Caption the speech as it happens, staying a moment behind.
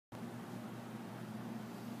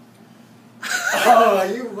Oh,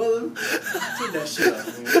 you mother. Take that shit up,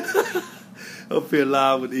 man. Up here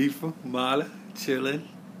live with Efrain, Molly, chilling.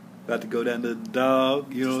 About to go down to the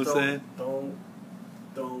dog, you know what I'm saying?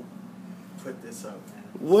 Don't put this up, man.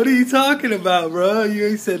 What are you talking about, bro? You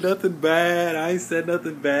ain't said nothing bad. I ain't said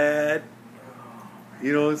nothing bad.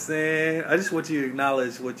 You know what I'm saying? I just want you to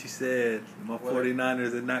acknowledge what you said. My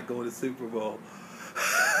 49ers are not going to Super Bowl.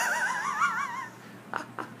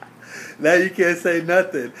 Now you can't say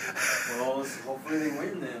nothing. Well, hopefully they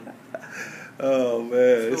win then. Oh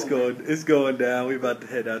man, it's going down. We about to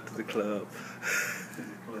head out to the club.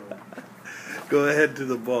 Go ahead to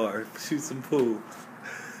the bar, shoot some pool.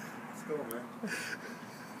 Let's go, man.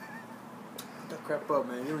 Put that crap up,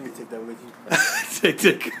 man. You don't need to take that with you.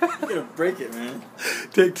 You're gonna break it, man.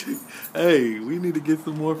 Hey, we need to get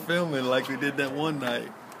some more filming like we did that one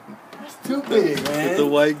night. That's too big, man. With the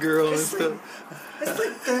white girl and stuff. It's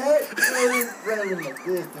like that. Rather than like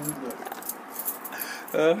this, then we look.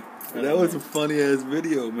 That was a funny ass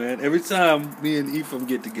video, man. Every time me and Efrain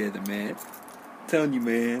get together, man, I'm telling you,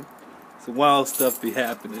 man, some wild stuff be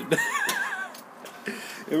happening.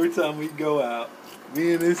 Every time we go out,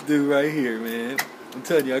 me and this dude right here, man, I'm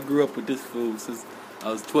telling you, I grew up with this fool since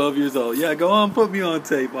I was 12 years old. Yeah, go on, put me on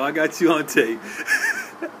tape. I got you on tape.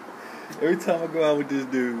 Every time I go out with this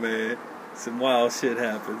dude, man, some wild shit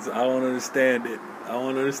happens. I don't understand it. I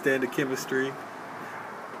don't understand the chemistry.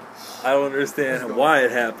 I don't understand why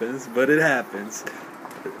it happens, but it happens.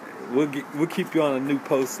 We'll keep you on a new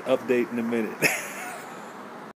post update in a minute.